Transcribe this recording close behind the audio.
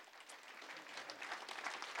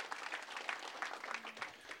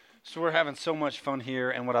So we're having so much fun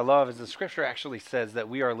here, and what I love is the scripture actually says that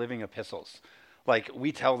we are living epistles. Like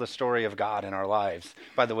we tell the story of God in our lives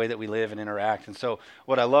by the way that we live and interact. And so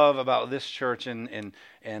what I love about this church, and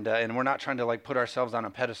we're not trying to like put ourselves on a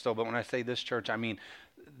pedestal, but when I say this church, I mean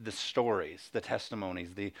the stories, the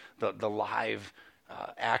testimonies, the live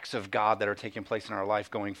acts of God that are taking place in our life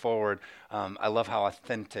going forward. I love how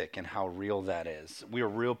authentic and how real that is. We are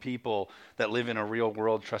real people that live in a real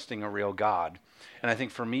world, trusting a real God. And I think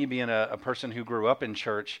for me, being a person who grew up in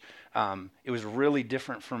church, it was really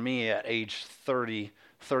different for me at age 30,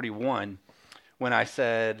 31, when I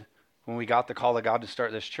said, when we got the call of God to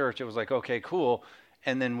start this church, it was like, okay, cool.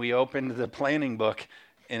 And then we opened the planning book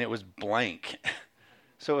and it was blank.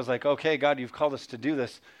 So it was like, okay, God, you've called us to do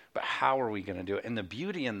this, but how are we going to do it? And the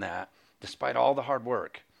beauty in that, despite all the hard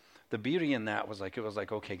work, the beauty in that was like, it was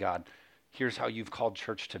like, okay, God, here's how you've called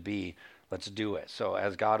church to be. Let's do it. So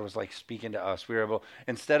as God was like speaking to us, we were able,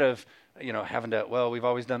 instead of, having to, well, we've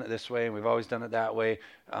always done it this way and we've always done it that way.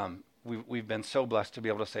 We've been so blessed to be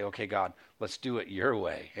able to say, okay, God, let's do it your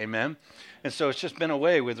way. Amen. And so it's just been a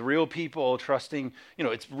way with real people trusting,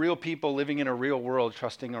 it's real people living in a real world,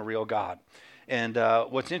 trusting a real God. And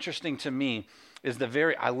what's interesting to me is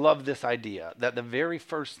I love this idea that the very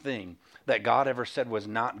first thing that God ever said was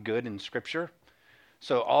not good in Scripture.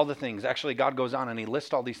 So all the things, actually God goes on and he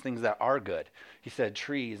lists all these things that are good. He said,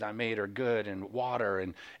 trees I made are good, and water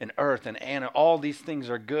and earth and all these things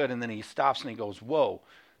are good. And then he stops and he goes, whoa,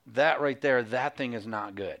 that right there, that thing is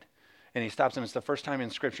not good. And he stops and it's the first time in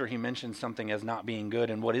Scripture he mentions something as not being good.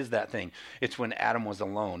 And what is that thing? It's when Adam was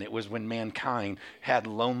alone. It was when mankind had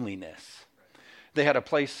loneliness. They had a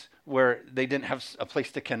place where they didn't have a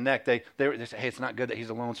place to connect. They said, hey, it's not good that he's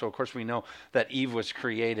alone. So, of course, we know that Eve was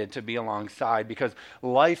created to be alongside because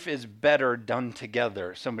life is better done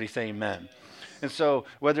together. Somebody say amen. And so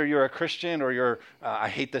whether you're a Christian or you're, I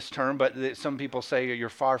hate this term, but some people say you're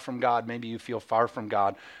far from God. Maybe you feel far from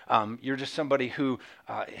God. You're just somebody who,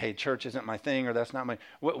 hey, church isn't my thing or that's not my,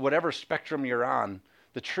 whatever spectrum you're on.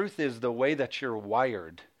 The truth is the way that you're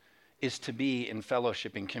wired is to be in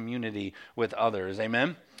fellowship, in community with others.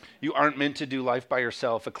 Amen? You aren't meant to do life by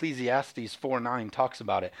yourself. Ecclesiastes 4:9 talks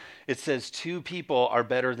about it. It says, 2 people are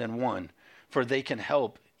better than one, for they can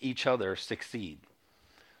help each other succeed.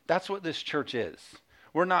 That's what this church is.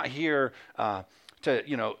 We're not here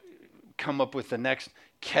to, come up with the next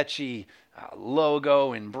catchy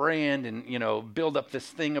logo and brand and, build up this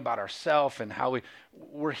thing about ourselves and how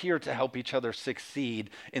we're here to help each other succeed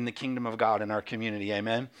in the kingdom of God in our community.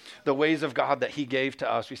 Amen. The ways of God that he gave to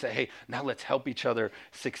us, we say, hey, now let's help each other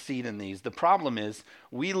succeed in these. The problem is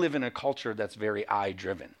we live in a culture that's very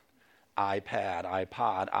I-driven. iPad,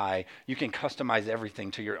 iPod, you can customize everything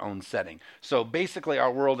to your own setting. So basically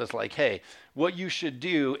our world is like, hey, what you should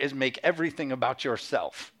do is make everything about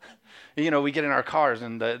yourself. We get in our cars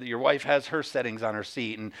and your wife has her settings on her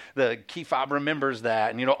seat and the key fob remembers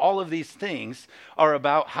that. And, all of these things are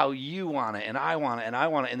about how you want it and I want it and I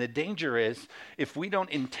want it. And the danger is if we don't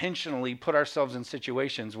intentionally put ourselves in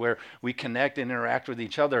situations where we connect and interact with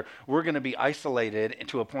each other, we're going to be isolated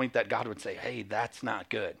to a point that God would say, hey, that's not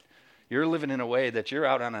good. You're living in a way that you're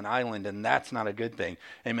out on an island and that's not a good thing.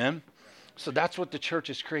 Amen? So that's what the church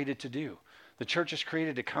is created to do. The church is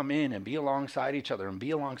created to come in and be alongside each other and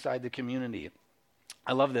be alongside the community.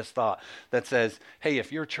 I love this thought that says, hey,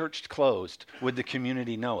 if your church closed, would the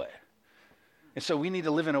community know it? And so we need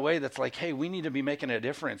to live in a way that's like, hey, we need to be making a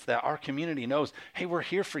difference, that our community knows, hey, we're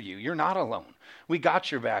here for you. You're not alone. We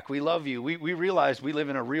got your back. We love you. We realize we live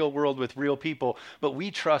in a real world with real people, but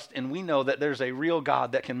we trust and we know that there's a real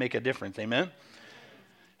God that can make a difference. Amen?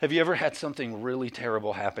 Have you ever had something really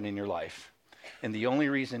terrible happen in your life? And the only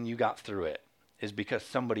reason you got through it is because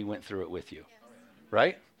somebody went through it with you,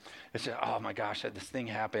 right? It's oh my gosh, this thing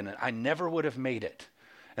happened and I never would have made it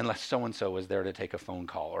unless so-and-so was there to take a phone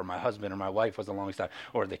call or my husband or my wife was alongside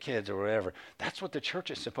or the kids or whatever. That's what the church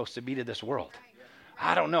is supposed to be to this world.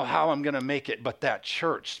 I don't know how I'm going to make it, but that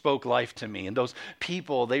church spoke life to me and those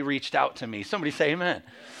people, they reached out to me. Somebody say amen.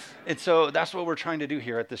 And so that's what we're trying to do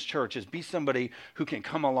here at this church is be somebody who can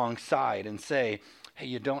come alongside and say, hey,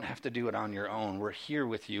 you don't have to do it on your own. We're here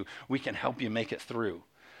with you. We can help you make it through.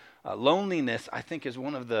 Loneliness, I think, is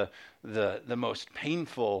one of the most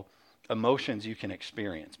painful emotions you can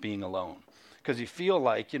experience, being alone. Because you feel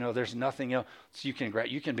like, there's nothing else you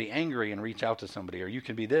can be angry and reach out to somebody, or you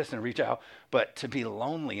can be this and reach out, but to be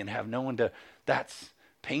lonely and have no one that's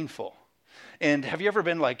painful. And have you ever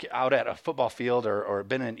been like out at a football field or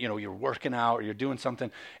been in, you're working out or you're doing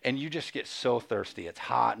something and you just get so thirsty. It's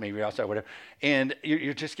hot, maybe you're outside, whatever. And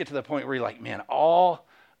you just get to the point where you're like, man, all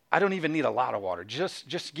I don't even need a lot of water.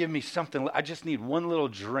 Just give me something. I just need one little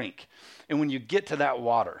drink. And when you get to that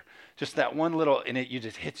water, just that one little, and you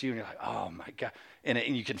just hits you, and you're like, oh my God. And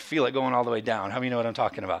you can feel it going all the way down. How many know what I'm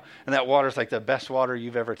talking about? And that water is like the best water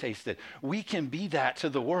you've ever tasted. We can be that to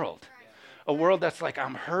the world. A world that's like,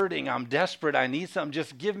 I'm hurting, I'm desperate, I need something,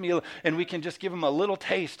 just give me, and we can just give them a little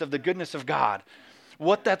taste of the goodness of God.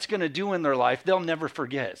 What that's going to do in their life, they'll never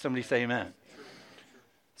forget. Somebody say amen.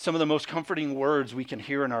 Some of the most comforting words we can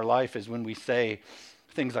hear in our life is when we say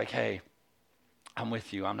things like, hey, I'm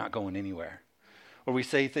with you, I'm not going anywhere. Or we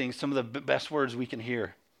say things, some of the best words we can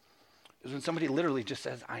hear is when somebody literally just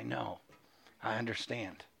says, I know, I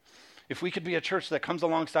understand. If we could be a church that comes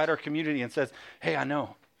alongside our community and says, hey, I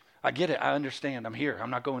know, I get it, I understand, I'm here,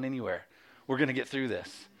 I'm not going anywhere. We're going to get through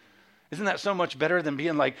this. Isn't that so much better than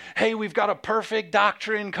being like, hey, we've got a perfect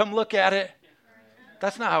doctrine, come look at it?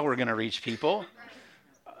 That's not how we're going to reach people.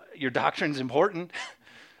 Your doctrine's important,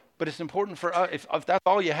 but it's important for us. If that's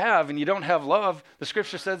all you have and you don't have love, the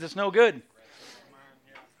scripture says it's no good.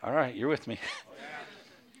 All right, you're with me.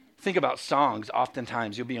 Think about songs.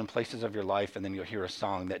 Oftentimes you'll be in places of your life and then you'll hear a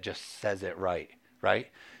song that just says it right? And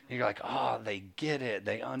you're like, oh, they get it.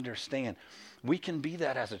 They understand. We can be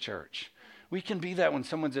that as a church. We can be that when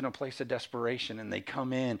someone's in a place of desperation and they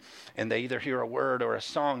come in and they either hear a word or a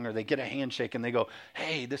song or they get a handshake and they go,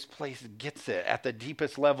 hey, this place gets it. At the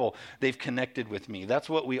deepest level, they've connected with me. That's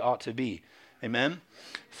what we ought to be. Amen?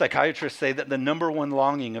 Psychiatrists say that the number one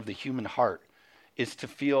longing of the human heart is to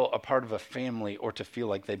feel a part of a family or to feel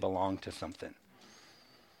like they belong to something.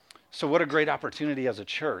 So what a great opportunity as a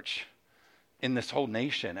church in this whole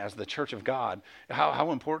nation, as the church of God.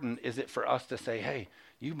 How important is it for us to say, hey,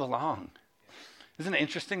 you belong? Isn't it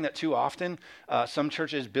interesting that too often some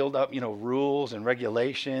churches build up, rules and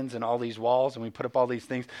regulations and all these walls, and we put up all these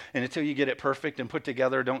things, and until you get it perfect and put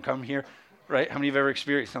together, don't come here, right? How many of you have ever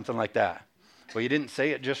experienced something like that? Well, you didn't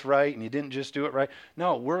say it just right, and you didn't just do it right.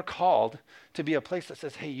 No, we're called to be a place that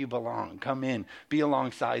says, hey, you belong. Come in. Be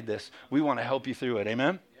alongside this. We want to help you through it.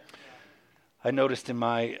 Amen? I noticed in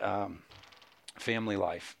my family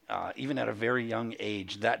life, even at a very young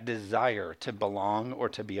age, that desire to belong or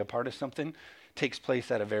to be a part of something takes place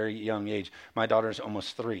at a very young age. My daughter's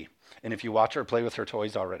almost 3. And if you watch her play with her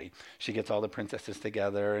toys already, she gets all the princesses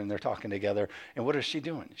together and they're talking together. And what is she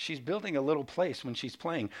doing? She's building a little place when she's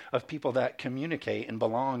playing of people that communicate and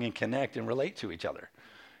belong and connect and relate to each other.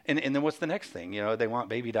 And then what's the next thing? They want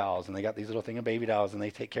baby dolls and they got these little thing of baby dolls and they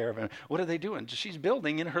take care of them. What are they doing? She's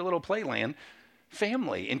building in her little playland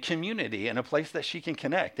family and community and a place that she can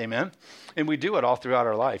connect. Amen. And we do it all throughout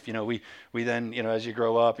our life. We then, as you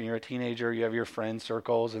grow up and you're a teenager, you have your friend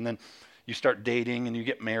circles, and then you start dating and you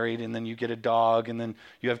get married, and then you get a dog, and then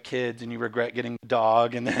you have kids and you regret getting the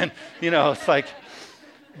dog. And then, it's like,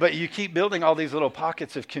 but you keep building all these little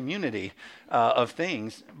pockets of community of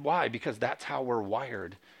things. Why? Because that's how we're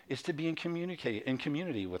wired, is to be in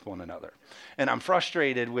community with one another. And I'm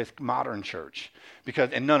frustrated with modern church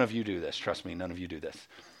because, and none of you do this, trust me, none of you do this.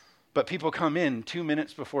 But people come in 2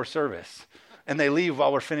 minutes before service and they leave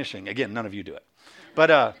while we're finishing. Again, none of you do it.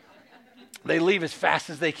 But they leave as fast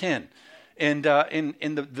as they can. And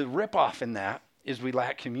the ripoff in that is we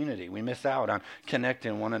lack community. We miss out on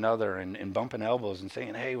connecting one another and bumping elbows and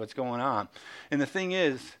saying, hey, what's going on? And the thing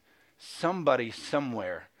is, somebody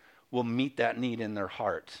somewhere will meet that need in their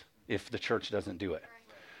heart if the church doesn't do it.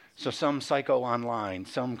 So some psycho online,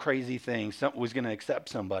 some crazy thing, was going to accept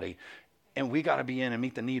somebody, and we got to be in and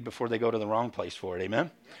meet the need before they go to the wrong place for it. Amen?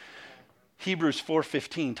 Hebrews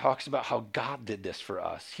 4:15 talks about how God did this for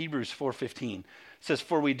us. Hebrews 4:15 says,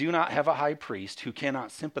 for we do not have a high priest who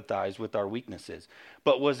cannot sympathize with our weaknesses,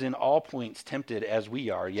 but was in all points tempted as we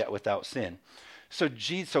are, yet without sin. So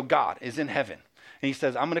God is in heaven. And he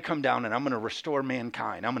says, I'm going to come down and I'm going to restore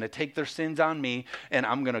mankind. I'm going to take their sins on me and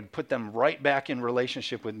I'm going to put them right back in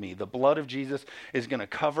relationship with me. The blood of Jesus is going to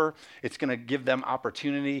cover. It's going to give them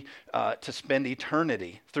opportunity to spend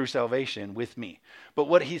eternity through salvation with me. But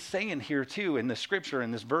what he's saying here too in the scripture,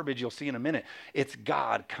 in this verbiage you'll see in a minute, it's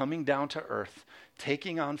God coming down to earth,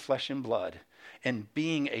 taking on flesh and blood, and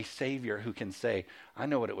being a savior who can say, I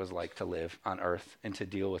know what it was like to live on earth and to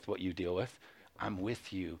deal with what you deal with. I'm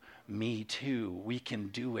with you. Me too. We can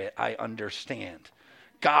do it. I understand.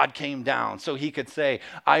 God came down so he could say,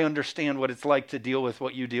 I understand what it's like to deal with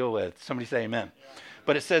what you deal with. Somebody say amen. Yeah.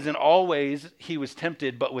 But it says in all ways he was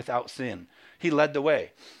tempted, but without sin. He led the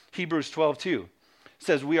way. Hebrews 12:2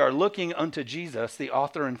 says, we are looking unto Jesus, the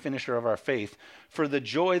author and finisher of our faith, for the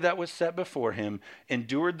joy that was set before him,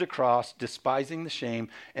 endured the cross, despising the shame,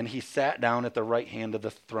 and he sat down at the right hand of the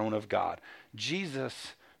throne of God.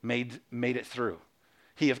 Jesus made it through.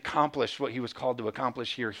 He accomplished what he was called to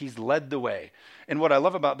accomplish here. He's led the way. And what I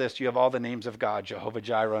love about this, you have all the names of God, Jehovah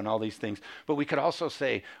Jireh and all these things. But we could also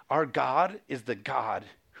say our God is the God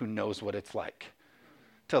who knows what it's like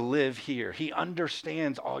to live here. He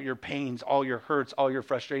understands all your pains, all your hurts, all your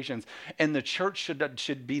frustrations. And the church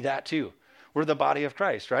should be that too. We're the body of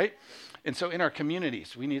Christ, right? And so in our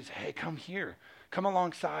communities, we need to say, hey, come here. Come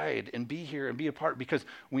alongside and be here and be a part because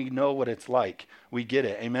we know what it's like. We get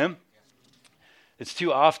it. Amen? It's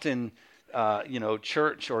too often,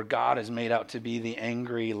 church or God is made out to be the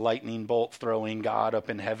angry lightning bolt throwing God up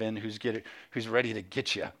in heaven who's ready to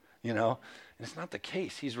get you, And it's not the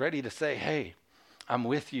case. He's ready to say, hey, I'm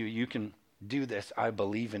with you. You can do this. I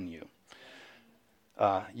believe in you.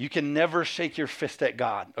 You can never shake your fist at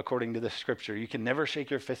God, according to the scripture. You can never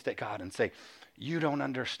shake your fist at God and say, you don't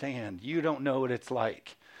understand. You don't know what it's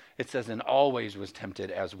like. It says, and always was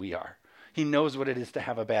tempted as we are. He knows what it is to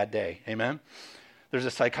have a bad day. Amen? There's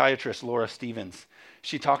a psychiatrist, Laura Stevens.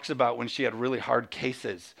 She talks about when she had really hard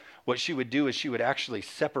cases, what she would do is she would actually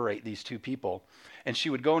separate these two people. And she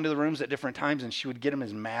would go into the rooms at different times and she would get them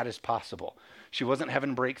as mad as possible. She wasn't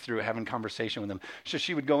having breakthrough, having conversation with them. So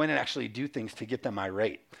she would go in and actually do things to get them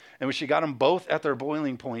irate. And when she got them both at their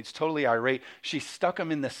boiling points, totally irate, she stuck them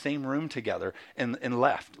in the same room together and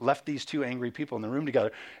left these two angry people in the room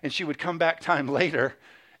together. And she would come back time later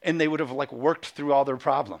and they would have worked through all their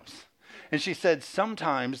problems. And she said,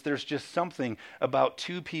 sometimes there's just something about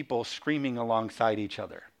two people screaming alongside each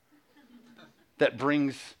other that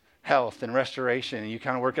brings health and restoration, and you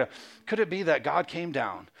kind of work it out. Could it be that God came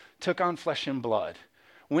down, took on flesh and blood,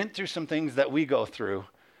 went through some things that we go through,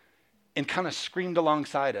 and kind of screamed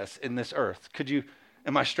alongside us in this earth?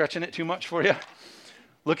 Am I stretching it too much for you?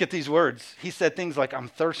 Look at these words. He said things like, I'm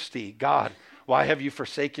thirsty. God, why have you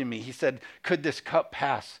forsaken me? He said, could this cup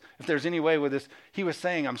pass? If there's any way with this, he was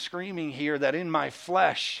saying, I'm screaming here that in my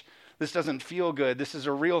flesh, this doesn't feel good. This is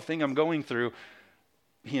a real thing I'm going through.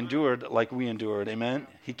 He endured like we endured. Amen.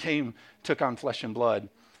 He came, took on flesh and blood,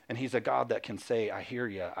 and he's a God that can say, I hear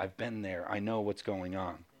you. I've been there. I know what's going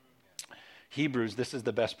on. Hebrews, this is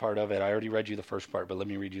the best part of it. I already read you the first part, but let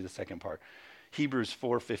me read you the second part. Hebrews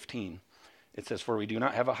 4:15. It says, for we do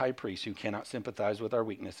not have a high priest who cannot sympathize with our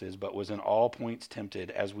weaknesses, but was in all points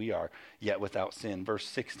tempted as we are, yet without sin. Verse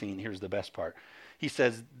 16, here's the best part. He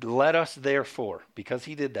says, let us therefore, because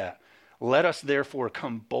he did that, let us therefore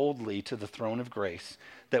come boldly to the throne of grace,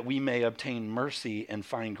 that we may obtain mercy and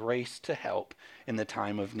find grace to help in the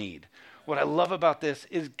time of need. What I love about this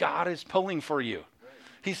is God is pulling for you.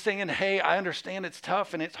 He's saying, hey, I understand it's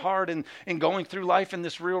tough and it's hard and going through life in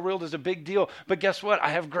this real world is a big deal. But guess what? I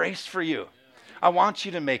have grace for you. I want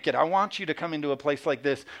you to make it. I want you to come into a place like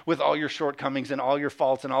this with all your shortcomings and all your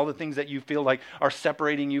faults and all the things that you feel like are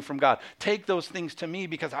separating you from God. Take those things to me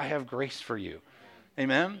because I have grace for you.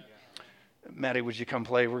 Amen? Maddie, would you come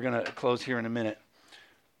play? We're going to close here in a minute.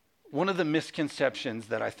 One of the misconceptions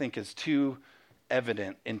that I think is too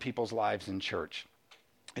evident in people's lives in church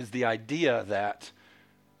is the idea that,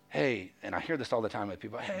 hey, and I hear this all the time with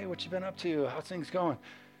people, hey, what you been up to? How's things going?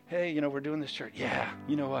 Hey, we're doing this church. Yeah,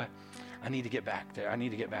 you know what? I need to get back there. I need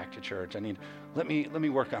to get back to church. Let me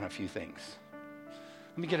work on a few things.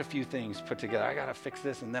 Let me get a few things put together. I got to fix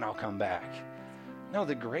this and then I'll come back. No,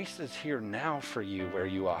 the grace is here now for you where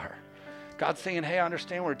you are. God's saying, hey, I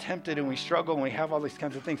understand we're tempted and we struggle and we have all these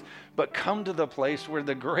kinds of things, but come to the place where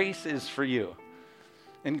the grace is for you.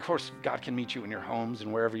 And of course, God can meet you in your homes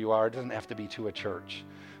and wherever you are. It doesn't have to be to a church.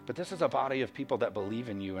 But this is a body of people that believe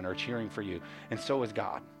in you and are cheering for you. And so is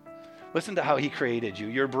God. Listen to how he created you.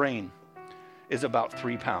 Your brain is about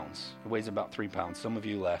 3 pounds. It weighs about 3 pounds. Some of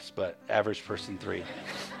you less, but average person 3.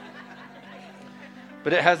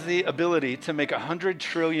 But it has the ability to make 100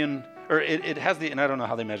 trillion, or it has the, and I don't know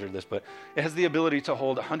how they measured this, but it has the ability to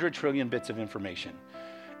hold 100 trillion bits of information.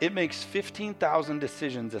 It makes 15,000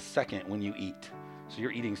 decisions a second when you eat. So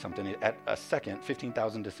you're eating something. At a second,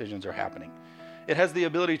 15,000 decisions are happening. It has the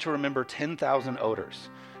ability to remember 10,000 odors.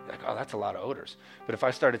 You're like, oh, that's a lot of odors. But if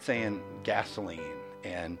I started saying gasoline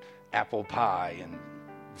and apple pie and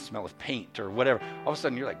the smell of paint or whatever, all of a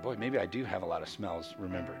sudden you're like, boy, maybe I do have a lot of smells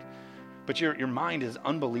remembered. But your mind is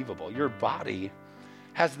unbelievable. Your body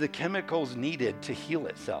has the chemicals needed to heal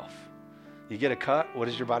itself. You get a cut, what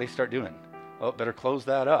does your body start doing? Oh, better close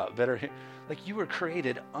that up. Like you were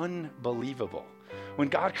created unbelievable. When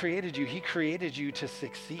God created you, he created you to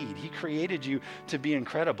succeed. He created you to be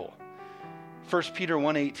incredible. 1 Peter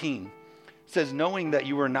 1:18 says, knowing that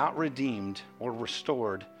you were not redeemed or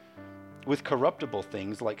restored with corruptible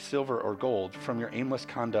things like silver or gold from your aimless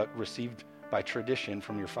conduct received by tradition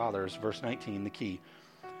from your fathers, verse 19, the key,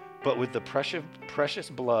 but with the precious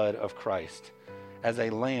blood of Christ, as a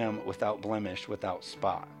lamb without blemish, without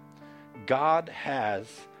spot. God has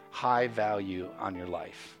high value on your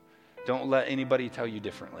life. Don't let anybody tell you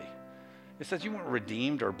differently. It says you weren't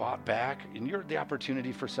redeemed or bought back, and the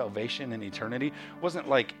opportunity for salvation and eternity wasn't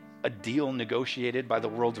like a deal negotiated by the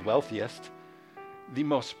world's wealthiest. The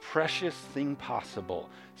most precious thing possible,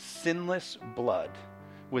 sinless blood,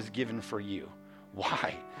 was given for you.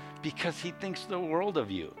 Why? Because he thinks the world of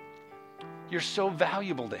you. You're so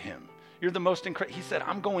valuable to him. You're the most incredible. He said,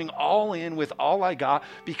 I'm going all in with all I got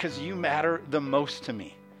because you matter the most to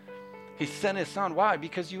me. He sent his son. Why?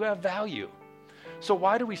 Because you have value. So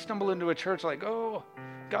why do we stumble into a church like, oh,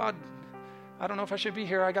 God, I don't know if I should be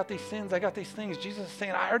here. I got these sins. I got these things. Jesus is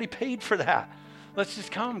saying, I already paid for that. Let's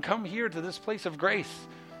just come here to this place of grace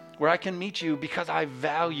where I can meet you because I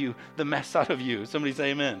value the mess out of you. Somebody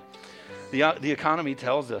say amen. The economy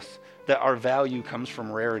tells us that our value comes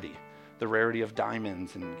from rarity, the rarity of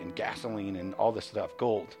diamonds and gasoline and all this stuff,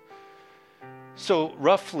 gold. So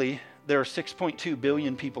roughly, there are 6.2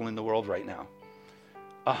 billion people in the world right now.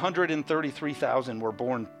 133,000 were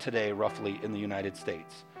born today, roughly, in the United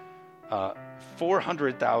States.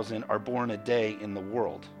 400,000 are born a day in the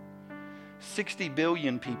world. 60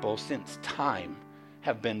 billion people since time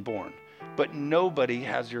have been born, but nobody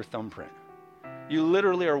has your thumbprint. You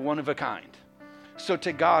literally are one of a kind. So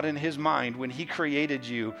to God, in his mind, when he created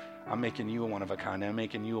you, I'm making you a one of a kind. I'm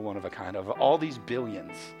making you a one of a kind. Of all these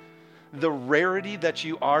billions, the rarity that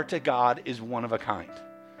you are to God is one of a kind.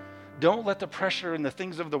 Don't let the pressure and the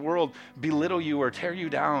things of the world belittle you or tear you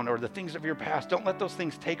down, or the things of your past. Don't let those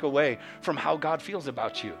things take away from how God feels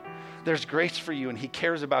about you. There's grace for you, and he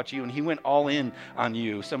cares about you, and he went all in on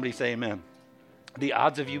you. Somebody say amen. The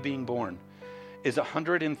odds of you being born is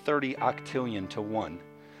 130 octillion to 1.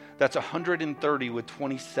 That's 130 with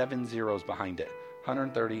 27 zeros behind it.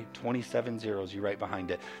 130, 27 zeros you write behind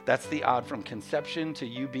it. That's the odd from conception to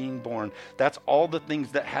you being born. That's all the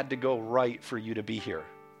things that had to go right for you to be here.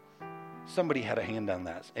 Somebody had a hand on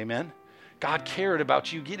that. Amen? God cared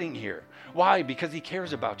about you getting here. Why? Because he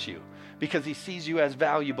cares about you. Because he sees you as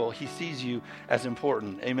valuable. He sees you as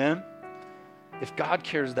important. Amen? If God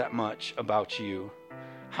cares that much about you,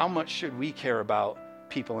 how much should we care about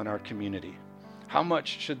people in our community? How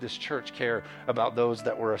much should this church care about those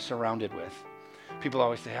that we're surrounded with? People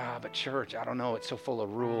always say, but church, I don't know. It's so full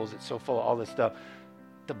of rules. It's so full of all this stuff.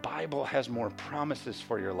 The Bible has more promises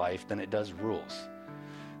for your life than it does rules.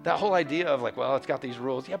 That whole idea of like, well, it's got these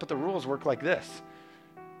rules. Yeah, but the rules work like this.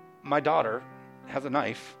 My daughter has a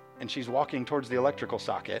knife and she's walking towards the electrical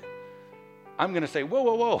socket. I'm going to say, whoa,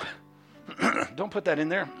 whoa, whoa. Don't put that in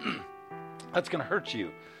there. That's going to hurt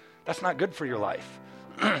you. That's not good for your life.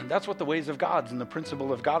 That's what the ways of God and the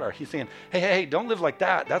principle of God are. He's saying, hey, don't live like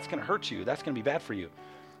that. That's going to hurt you. That's going to be bad for you.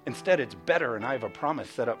 Instead, it's better, and I have a promise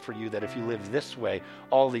set up for you that if you live this way,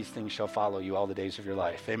 all these things shall follow you all the days of your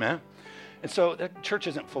life. Amen? And so the church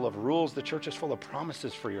isn't full of rules. The church is full of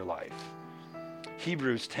promises for your life.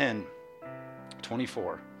 Hebrews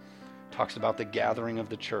 10:24 talks about the gathering of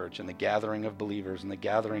the church and the gathering of believers and the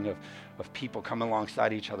gathering of people coming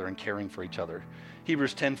alongside each other and caring for each other.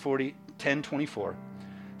 Hebrews 10:24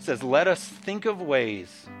 says, let us think of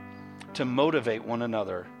ways to motivate one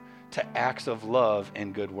another to acts of love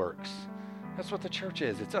and good works. That's what the church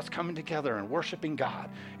is. It's us coming together and worshiping God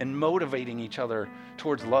and motivating each other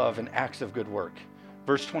towards love and acts of good work.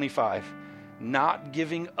 Verse 25, not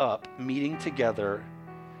giving up meeting together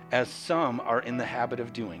as some are in the habit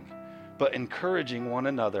of doing, but encouraging one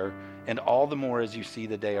another, and all the more as you see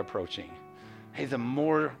the day approaching. Hey, the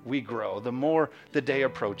more we grow, the more the day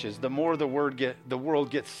approaches, the more the world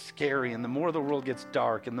gets scary, and the more the world gets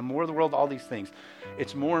dark, and the more the world, all these things.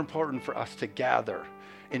 It's more important for us to gather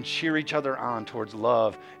and cheer each other on towards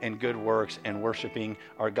love and good works and worshiping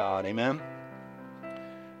our God. Amen?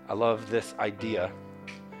 I love this idea.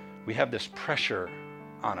 We have this pressure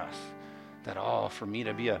on us that, for me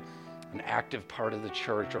to be an active part of the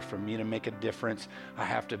church, or for me to make a difference, I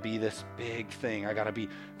have to be this big thing. I got to be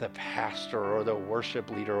the pastor or the worship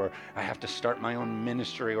leader, or I have to start my own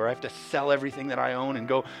ministry, or I have to sell everything that I own and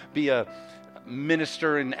go be a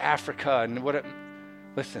minister in Africa. And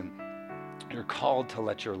listen, you're called to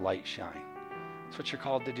let your light shine. That's what you're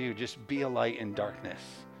called to do. Just be a light in darkness.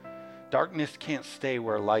 Darkness can't stay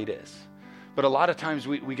where light is. But a lot of times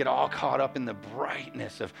we get all caught up in the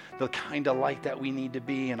brightness of the kind of light that we need to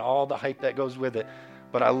be and all the hype that goes with it.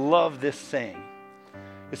 But I love this saying.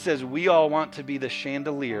 It says, we all want to be the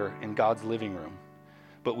chandelier in God's living room,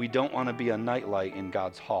 but we don't want to be a nightlight in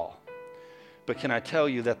God's hall. But can I tell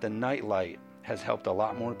you that the nightlight has helped a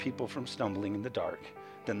lot more people from stumbling in the dark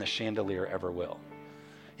than the chandelier ever will.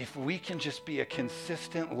 If we can just be a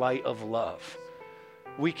consistent light of love,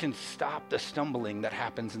 we can stop the stumbling that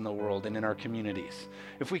happens in the world and in our communities.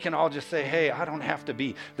 If we can all just say, hey, I don't have to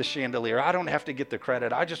be the chandelier. I don't have to get the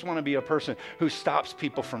credit. I just want to be a person who stops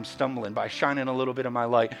people from stumbling by shining a little bit of my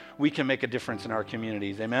light. We can make a difference in our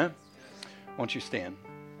communities. Amen? Won't you stand?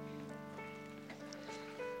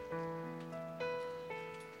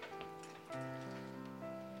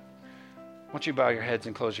 Why don't you bow your heads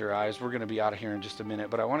and close your eyes? We're going to be out of here in just a minute,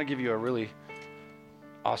 but I want to give you a really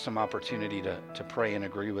awesome opportunity to pray and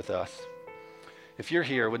agree with us. If you're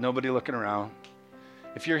here with nobody looking around,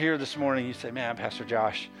 if you're here this morning, you say, man, Pastor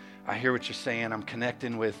Josh, I hear what you're saying. I'm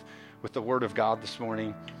connecting with the Word of God this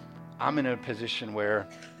morning. I'm in a position where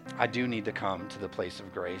I do need to come to the place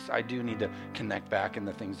of grace. I do need to connect back in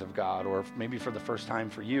the things of God. Or maybe for the first time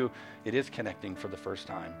for you, it is connecting for the first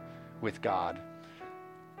time with God.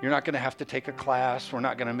 You're not going to have to take a class. We're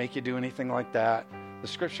not going to make you do anything like that. The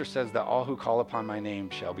scripture says that all who call upon my name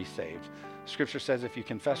shall be saved. Scripture says if you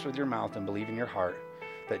confess with your mouth and believe in your heart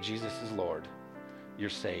that Jesus is Lord, you're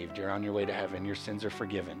saved. You're on your way to heaven. Your sins are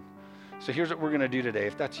forgiven. So here's what we're going to do today.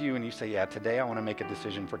 If that's you and you say, yeah, today I want to make a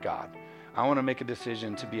decision for God. I want to make a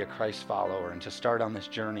decision to be a Christ follower and to start on this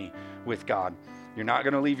journey with God. You're not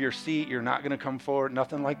going to leave your seat. You're not going to come forward.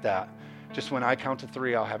 Nothing like that. Just when I count to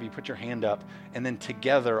 3, I'll have you put your hand up, and then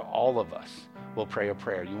together, all of us will pray a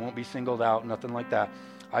prayer. You won't be singled out, nothing like that.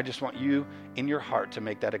 I just want you in your heart to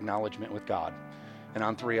make that acknowledgement with God. And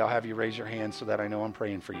on 3, I'll have you raise your hand so that I know I'm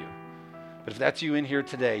praying for you. But if that's you in here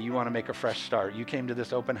today, you want to make a fresh start. You came to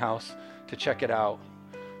this open house to check it out,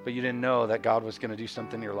 but you didn't know that God was going to do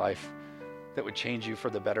something in your life that would change you for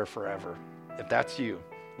the better forever. If that's you,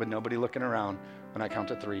 with nobody looking around, when I count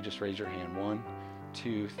to 3, just raise your hand. 1,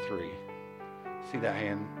 2, 3. See that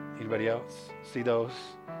hand? Anybody else? See those?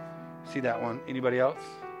 See that one? Anybody else?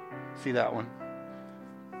 See that one?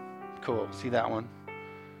 Cool. See that one?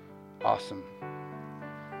 Awesome.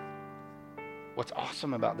 What's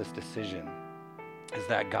awesome about this decision is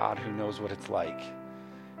that God, who knows what it's like,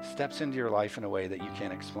 steps into your life in a way that you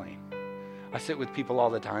can't explain. I sit with people all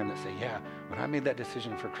the time that say, yeah, when I made that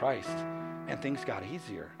decision for Christ, man, things got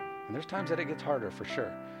easier. And there's times that it gets harder for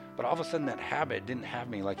sure. But all of a sudden that habit didn't have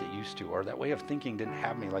me like it used to, or that way of thinking didn't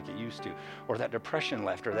have me like it used to, or that depression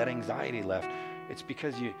left, or that anxiety left. It's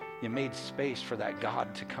because you made space for that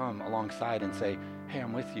God to come alongside and say, hey,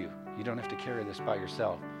 I'm with you. You don't have to carry this by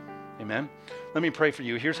yourself. Amen? Let me pray for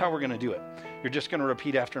you. Here's how we're going to do it. You're just going to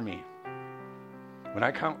repeat after me. When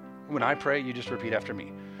I pray, you just repeat after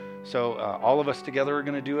me. So all of us together are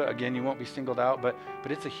going to do it. Again, you won't be singled out, but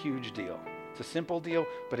it's a huge deal. It's a simple deal,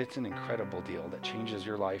 but it's an incredible deal that changes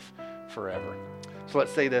your life forever. So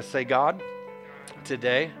let's say this. Say, God,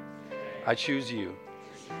 today I choose you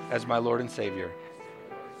as my Lord and Savior.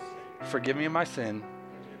 Forgive me of my sin.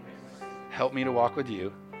 Help me to walk with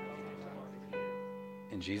you.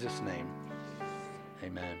 In Jesus' name,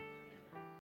 amen.